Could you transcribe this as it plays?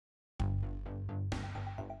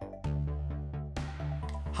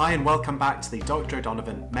Hi and welcome back to the Dr.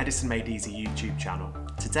 O'Donovan Medicine Made Easy YouTube channel.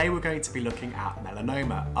 Today we're going to be looking at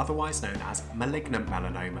melanoma, otherwise known as malignant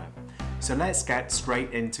melanoma. So let's get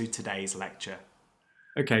straight into today's lecture.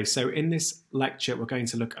 Okay, so in this lecture we're going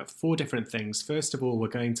to look at 4 different things. First of all, we're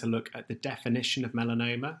going to look at the definition of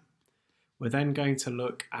melanoma. We're then going to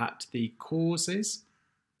look at the causes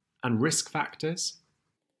and risk factors.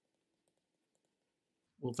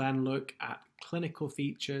 We'll then look at clinical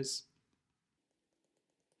features.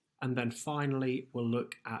 And then finally, we'll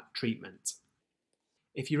look at treatment.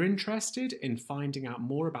 If you're interested in finding out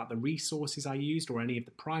more about the resources I used or any of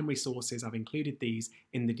the primary sources, I've included these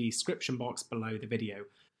in the description box below the video.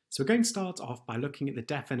 So we're going to start off by looking at the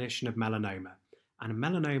definition of melanoma. And a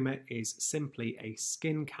melanoma is simply a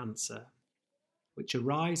skin cancer which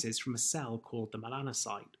arises from a cell called the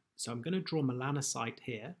melanocyte. So I'm going to draw melanocyte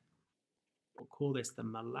here. We'll call this the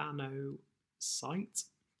melanocyte.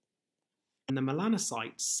 And the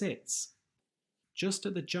melanocyte sits just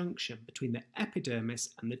at the junction between the epidermis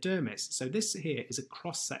and the dermis. So this here is a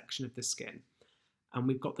cross-section of the skin. And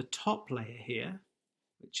we've got the top layer here,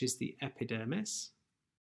 which is the epidermis.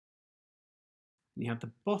 And you have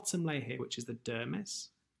the bottom layer here, which is the dermis.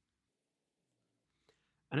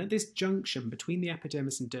 And at this junction between the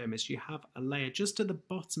epidermis and dermis, you have a layer just at the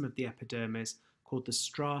bottom of the epidermis called the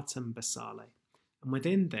stratum basale. And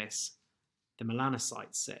within this, the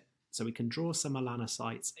melanocytes sit. So we can draw some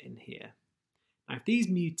melanocytes in here. Now, if these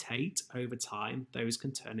mutate over time, those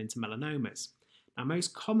can turn into melanomas. Now,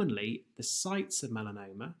 most commonly, the sites of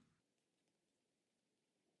melanoma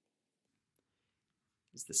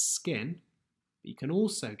is the skin, but you can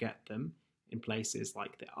also get them in places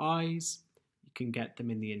like the eyes, you can get them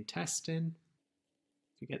in the intestine,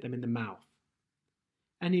 you can get them in the mouth,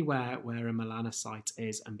 anywhere where a melanocyte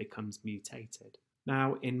is and becomes mutated.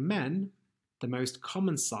 Now, in men, the most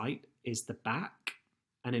common site is the back,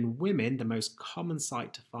 and in women, the most common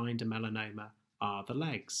site to find a melanoma are the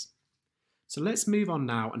legs. So let's move on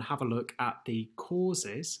now and have a look at the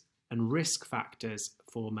causes and risk factors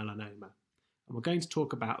for melanoma. And we're going to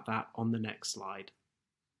talk about that on the next slide.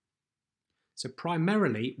 So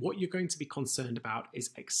primarily, what you're going to be concerned about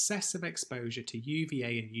is excessive exposure to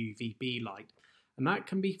UVA and UVB light. And that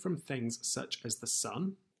can be from things such as the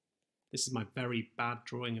sun. This is my very bad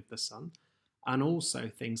drawing of the sun. And also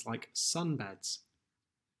things like sunbeds.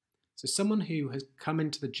 So someone who has come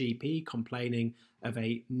into the GP complaining of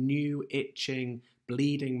a new itching,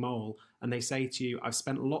 bleeding mole, and they say to you, I've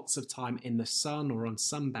spent lots of time in the sun or on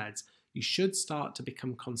sunbeds, you should start to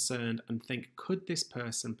become concerned and think, could this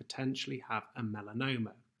person potentially have a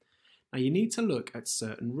melanoma? Now you need to look at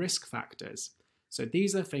certain risk factors. So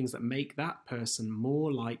these are things that make that person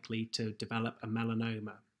more likely to develop a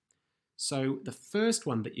melanoma. So the first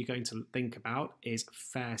one that you're going to think about is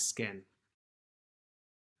fair skin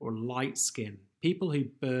or light skin, people who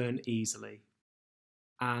burn easily.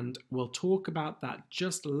 And we'll talk about that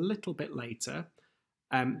just a little bit later.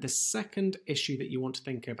 The second issue that you want to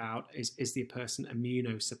think about is the person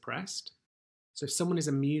immunosuppressed. So if someone is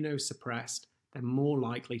immunosuppressed, they're more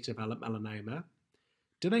likely to develop melanoma.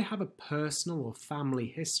 Do they have a personal or family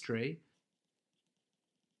history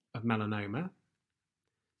of melanoma?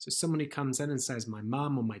 So someone who comes in and says, my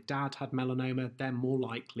mum or my dad had melanoma, they're more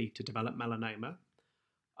likely to develop melanoma.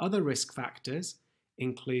 Other risk factors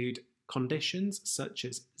include conditions such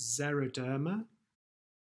as xeroderma,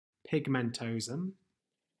 pigmentosum,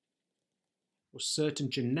 or certain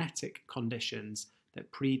genetic conditions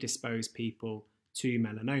that predispose people to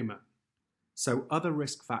melanoma. So other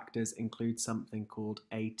risk factors include something called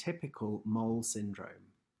atypical mole syndrome.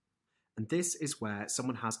 And this is where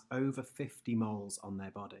someone has over 50 moles on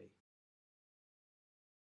their body.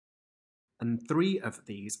 And 3 of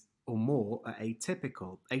these or more are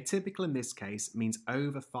atypical. Atypical in this case means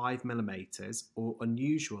over 5 millimeters or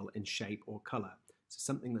unusual in shape or colour. So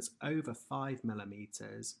something that's over 5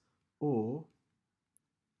 millimeters or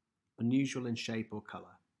unusual in shape or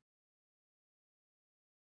colour.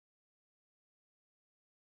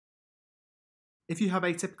 If you have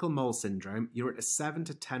atypical mole syndrome, you're at a 7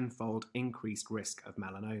 to 10-fold increased risk of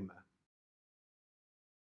melanoma.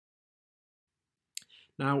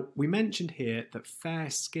 Now, we mentioned here that fair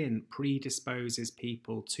skin predisposes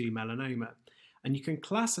people to melanoma, and you can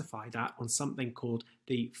classify that on something called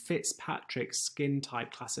the Fitzpatrick skin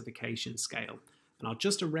type classification scale. And I'll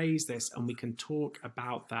just erase this and we can talk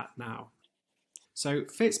about that now. So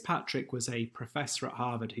Fitzpatrick was a professor at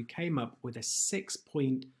Harvard who came up with a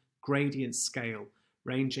 6-point gradient scale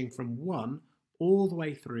ranging from 1 all the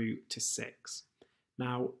way through to 6.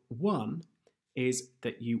 Now, 1 is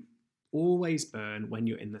that you always burn when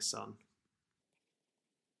you're in the sun,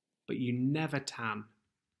 but you never tan.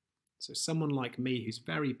 So someone like me who's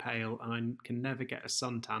very pale and I can never get a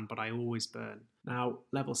suntan, but I always burn. Now,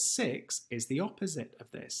 level 6 is the opposite of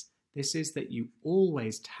this. This is that you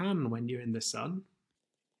always tan when you're in the sun,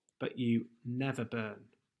 but you never burn.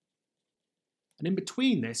 And in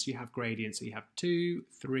between this, you have gradients. So you have 2,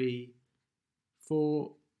 3,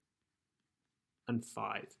 4, and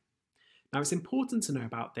 5. Now, it's important to know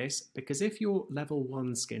about this because if you're level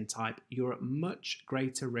 1 skin type, you're at much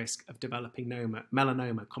greater risk of developing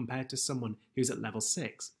melanoma compared to someone who's at level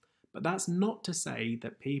 6. But that's not to say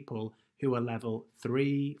that people who are level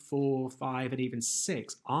 3, 4, 5, and even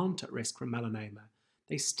 6 aren't at risk from melanoma.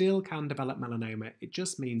 They still can develop melanoma. It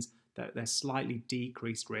just means that they're slightly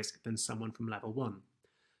decreased risk than someone from level 1.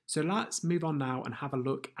 So let's move on now and have a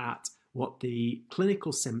look at what the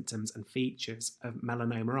clinical symptoms and features of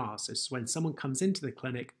melanoma are. So when someone comes into the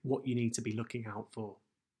clinic, what you need to be looking out for.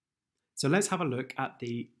 So let's have a look at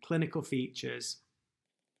the clinical features,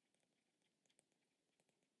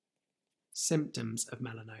 symptoms of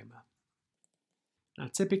melanoma. Now,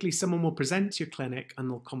 typically someone will present to your clinic and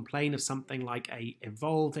they'll complain of something like a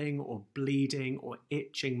evolving or bleeding or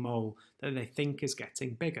itching mole that they think is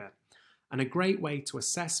getting bigger. And a great way to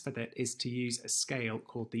assess for that is to use a scale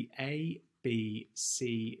called the ABCDE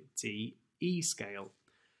scale.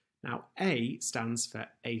 Now, A stands for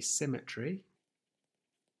asymmetry,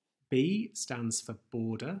 B stands for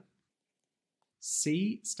border,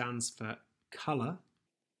 C stands for colour,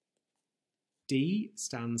 D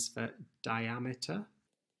stands for diameter,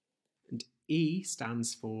 and E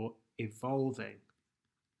stands for evolving.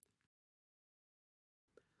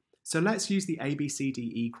 So let's use the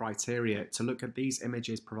ABCDE criteria to look at these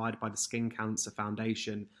images provided by the Skin Cancer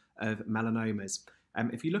Foundation of melanomas.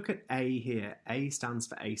 If you look at A here, A stands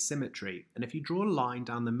for asymmetry, and if you draw a line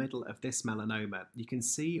down the middle of this melanoma, you can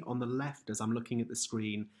see on the left as I'm looking at the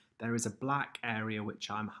screen, there is a black area which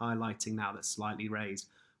I'm highlighting now that's slightly raised,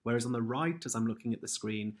 whereas on the right as I'm looking at the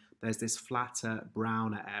screen, there's this flatter,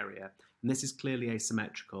 browner area, and this is clearly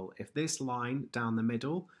asymmetrical. If this line down the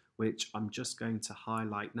middle, which I'm just going to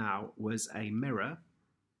highlight now, was a mirror,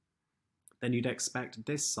 then you'd expect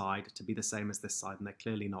this side to be the same as this side, and they're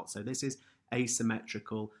clearly not. So this is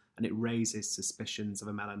asymmetrical, and it raises suspicions of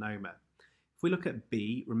a melanoma. If we look at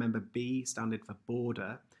B, remember B standing for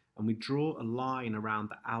border, and we draw a line around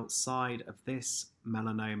the outside of this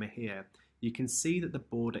melanoma here, you can see that the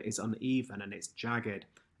border is uneven and it's jagged.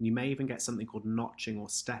 And you may even get something called notching or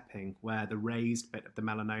stepping, where the raised bit of the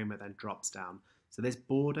melanoma then drops down. So this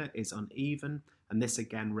border is uneven, and this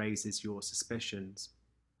again raises your suspicions.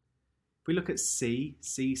 If we look at C,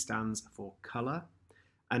 C stands for colour,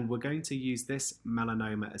 and we're going to use this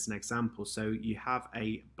melanoma as an example. So you have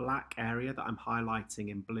a black area that I'm highlighting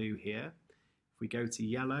in blue here. If we go to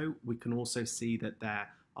yellow, we can also see that there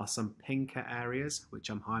are some pinker areas, which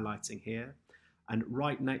I'm highlighting here. And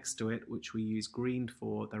right next to it, which we use green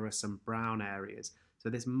for, there are some brown areas. So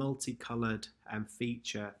this multicoloured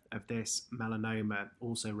feature of this melanoma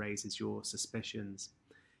also raises your suspicions.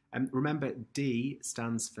 Remember, D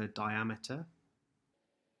stands for diameter.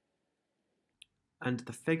 And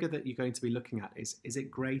the figure that you're going to be looking at is it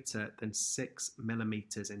greater than 6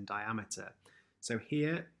 millimeters in diameter? So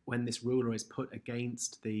here, when this ruler is put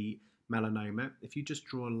against the melanoma, if you just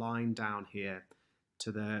draw a line down here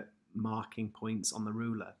to the marking points on the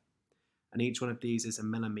ruler, and each one of these is a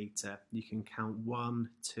millimeter, you can count 1,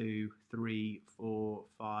 2, 3, 4,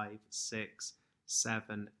 5, 6,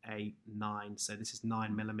 7, 8, 9. So this is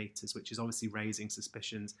 9 millimeters, which is obviously raising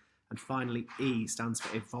suspicions. And finally, E stands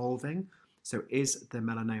for evolving. So is the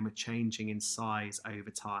melanoma changing in size over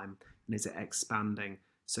time, and is it expanding?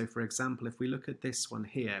 So for example, if we look at this one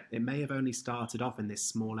here, it may have only started off in this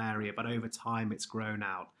small area, but over time it's grown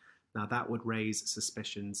out. Now that would raise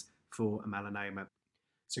suspicions for a melanoma.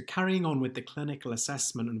 So carrying on with the clinical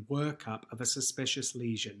assessment and workup of a suspicious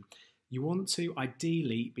lesion, you want to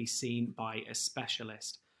ideally be seen by a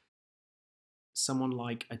specialist, someone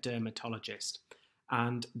like a dermatologist.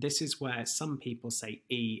 And this is where some people say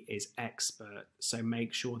E is expert, so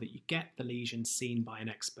make sure that you get the lesion seen by an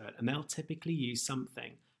expert, and they'll typically use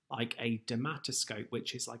something like a dermatoscope,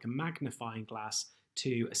 which is like a magnifying glass,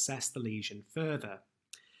 to assess the lesion further.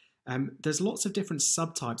 There's lots of different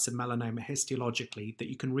subtypes of melanoma histologically that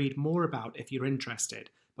you can read more about if you're interested,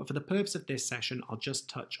 but for the purpose of this session, I'll just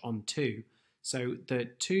touch on two. So the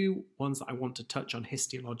two ones that I want to touch on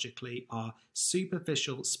histologically are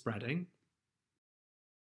superficial spreading,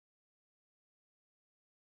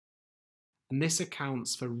 and this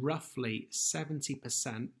accounts for roughly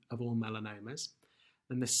 70% of all melanomas.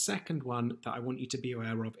 And the second one that I want you to be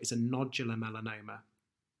aware of is a nodular melanoma.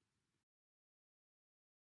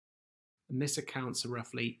 And this accounts for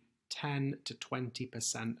roughly 10 to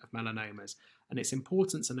 20% of melanomas. And it's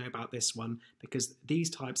important to know about this one because these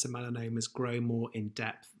types of melanomas grow more in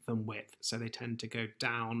depth than width, so they tend to go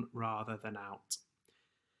down rather than out.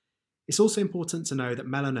 It's also important to know that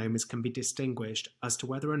melanomas can be distinguished as to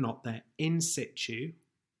whether or not they're in situ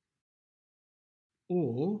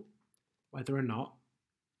or whether or not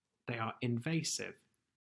they are invasive.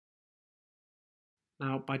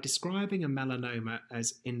 Now, by describing a melanoma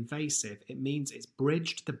as invasive, it means it's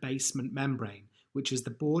bridged the basement membrane, which is the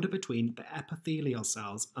border between the epithelial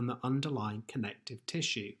cells and the underlying connective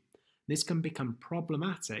tissue. This can become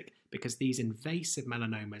problematic because these invasive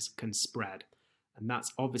melanomas can spread, and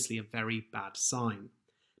that's obviously a very bad sign.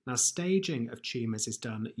 Now, staging of tumours is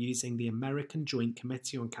done using the American Joint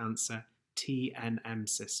Committee on Cancer TNM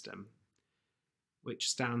system, which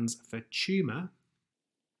stands for tumour.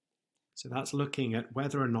 So that's looking at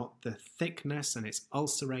whether or not the thickness and it's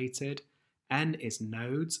ulcerated. N is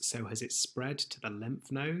nodes, so has it spread to the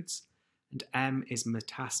lymph nodes? And M is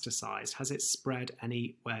metastasized, has it spread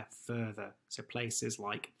anywhere further, so places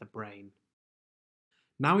like the brain.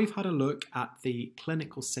 Now we've had a look at the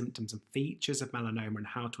clinical symptoms and features of melanoma and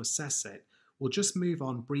how to assess it, we'll just move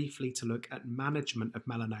on briefly to look at management of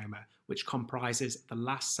melanoma, which comprises the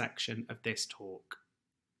last section of this talk.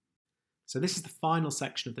 So this is the final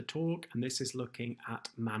section of the talk, and this is looking at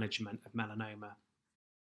management of melanoma.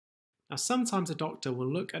 Now, sometimes a doctor will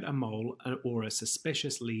look at a mole or a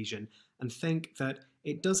suspicious lesion and think that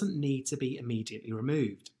it doesn't need to be immediately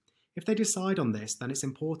removed. If they decide on this, then it's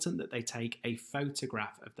important that they take a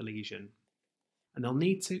photograph of the lesion. And they'll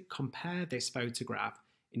need to compare this photograph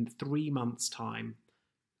in 3 months' time,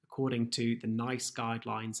 according to the NICE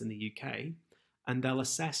guidelines in the UK, and they'll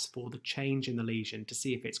assess for the change in the lesion to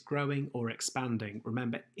see if it's growing or expanding.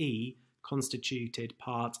 Remember, E constituted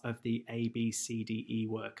part of the ABCDE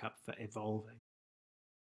workup for evolving.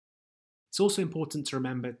 It's also important to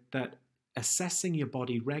remember that assessing your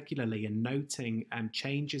body regularly and noting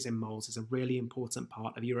changes in moles is a really important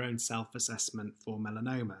part of your own self-assessment for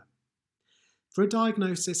melanoma. For a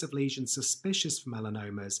diagnosis of lesions suspicious for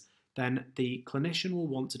melanomas, then the clinician will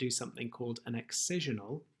want to do something called an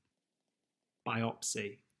excisional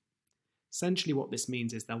biopsy. Essentially what this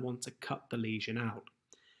means is they'll want to cut the lesion out.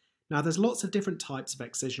 Now there's lots of different types of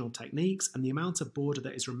excisional techniques, and the amount of border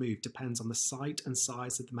that is removed depends on the site and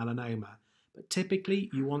size of the melanoma, but typically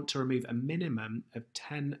you want to remove a minimum of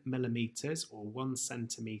 10 millimeters or 1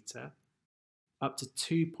 centimeter up to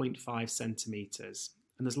 2.5 centimeters,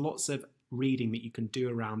 and there's lots of reading that you can do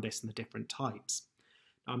around this and the different types.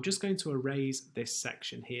 Now I'm just going to erase this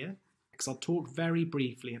section here, because I'll talk very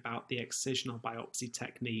briefly about the excisional biopsy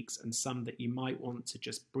techniques and some that you might want to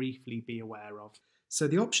just briefly be aware of. So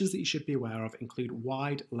the options that you should be aware of include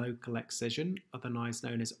wide local excision, otherwise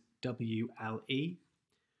known as WLE,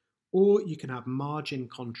 or you can have margin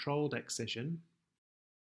controlled excision,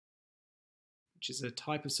 which is a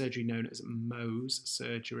type of surgery known as Mohs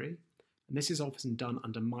surgery. And this is often done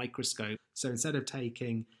under microscope. So instead of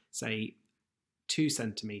taking, say, 2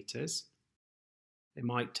 centimeters, they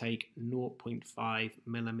might take 0.5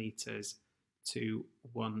 millimeters to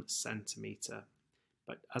 1 centimeter.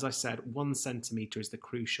 But as I said, 1 centimeter is the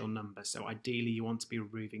crucial number. So ideally you want to be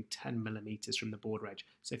removing 10 millimeters from the border edge.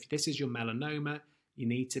 So if this is your melanoma, you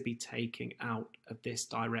need to be taking out of this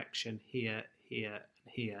direction here, here,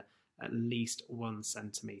 and here, at least 1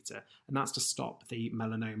 centimeter. And that's to stop the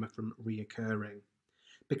melanoma from reoccurring.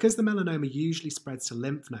 Because the melanoma usually spreads to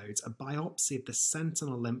lymph nodes, a biopsy of the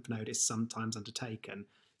sentinel lymph node is sometimes undertaken.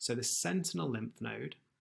 So the sentinel lymph node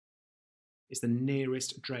is the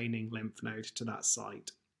nearest draining lymph node to that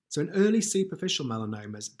site. So in early superficial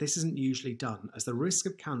melanomas, this isn't usually done, as the risk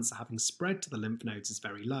of cancer having spread to the lymph nodes is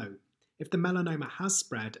very low. If the melanoma has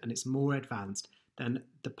spread and it's more advanced, then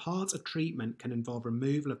the part of treatment can involve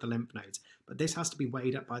removal of the lymph nodes, but this has to be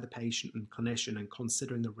weighed up by the patient and clinician and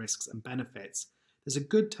considering the risks and benefits. There's a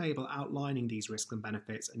good table outlining these risks and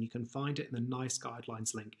benefits, and you can find it in the NICE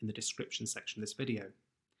guidelines link in the description section of this video.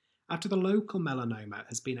 After the local melanoma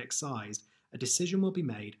has been excised, a decision will be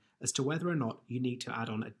made as to whether or not you need to add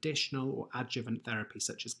on additional or adjuvant therapy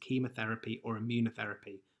such as chemotherapy or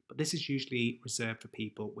immunotherapy, but this is usually reserved for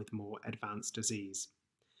people with more advanced disease.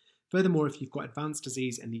 Furthermore, if you've got advanced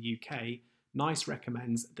disease in the UK, NICE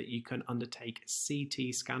recommends that you can undertake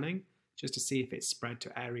CT scanning just to see if it's spread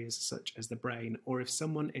to areas such as the brain, or if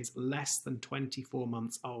someone is less than 24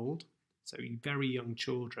 months old, so very young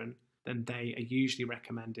children, then they are usually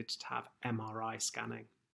recommended to have MRI scanning.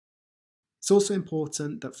 It's also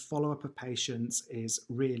important that follow-up of patients is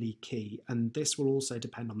really key, and this will also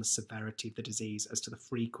depend on the severity of the disease as to the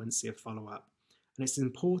frequency of follow-up. and it's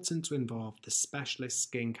important to involve the specialist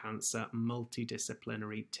skin cancer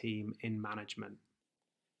multidisciplinary team in management.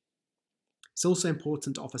 It's also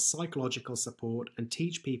important to offer psychological support and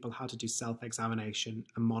teach people how to do self-examination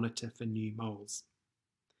and monitor for new moles.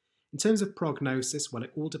 In terms of prognosis, well,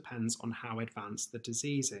 it all depends on how advanced the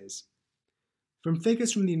disease is. From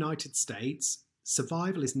figures from the United States,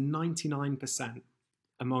 survival is 99%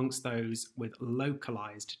 amongst those with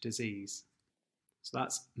localized disease. So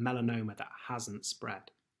that's melanoma that hasn't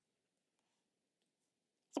spread.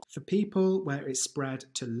 For people where it's spread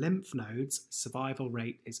to lymph nodes, survival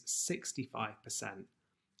rate is 65%.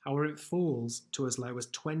 However, it falls to as low as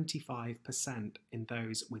 25% in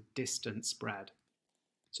those with distant spread.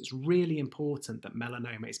 So it's really important that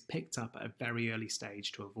melanoma is picked up at a very early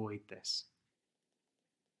stage to avoid this.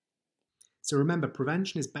 So remember,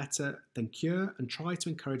 prevention is better than cure, and try to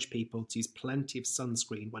encourage people to use plenty of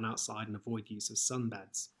sunscreen when outside and avoid use of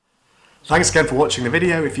sunbeds. Thanks again for watching the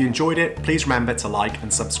video. If you enjoyed it, please remember to like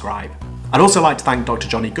and subscribe. I'd also like to thank Dr.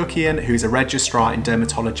 Johnny Gukian, who's a registrar in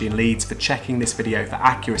dermatology in Leeds, for checking this video for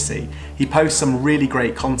accuracy. He posts some really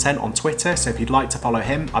great content on Twitter, so if you'd like to follow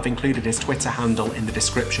him, I've included his Twitter handle in the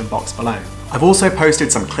description box below. I've also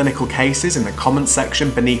posted some clinical cases in the comments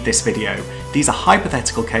section beneath this video. These are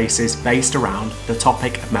hypothetical cases based around the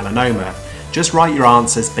topic of melanoma. Just write your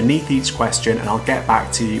answers beneath each question and I'll get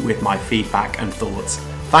back to you with my feedback and thoughts.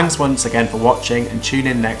 Thanks once again for watching, and tune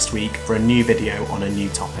in next week for a new video on a new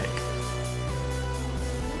topic.